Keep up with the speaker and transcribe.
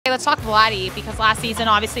let's talk Vladdy, because last season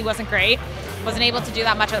obviously wasn't great. Wasn't able to do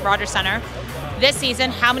that much at Rogers Center. This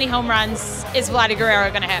season, how many home runs is Vladimir Guerrero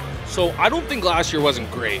going to hit? So I don't think last year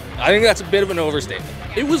wasn't great. I think that's a bit of an overstatement.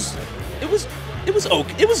 It was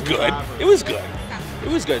okay. It was good. It was good. It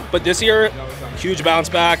was good. But this year, huge bounce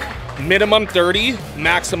back. Minimum 30,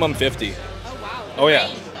 maximum 50. Oh, wow. Oh,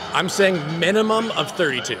 yeah. I'm saying minimum of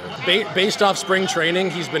 32. Based off spring training,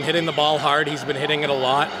 he's been hitting the ball hard. He's been hitting it a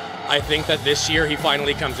lot. I think that this year he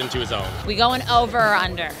finally comes into his own. We going over or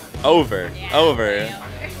under? Over. Yeah, Over.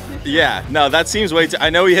 Yeah, no, that seems way too. I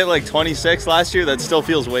know he hit like 26 last year. That still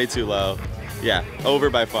feels way too low. Yeah,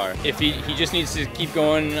 over by far. If he just needs to keep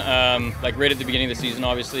going, like right at the beginning of the season,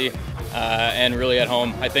 obviously, and really at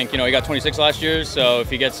home. I think, he got 26 last year, so if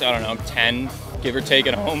he gets, I don't know, 10, give or take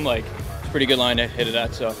at home, like, it's a pretty good line to hit it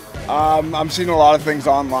at, so. I'm seeing a lot of things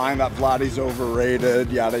online that Vladdy's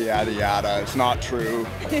overrated, yada, yada, yada. It's not true.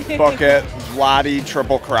 Book it. Vladdy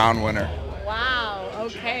Triple Crown winner. Wow,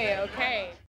 okay, okay.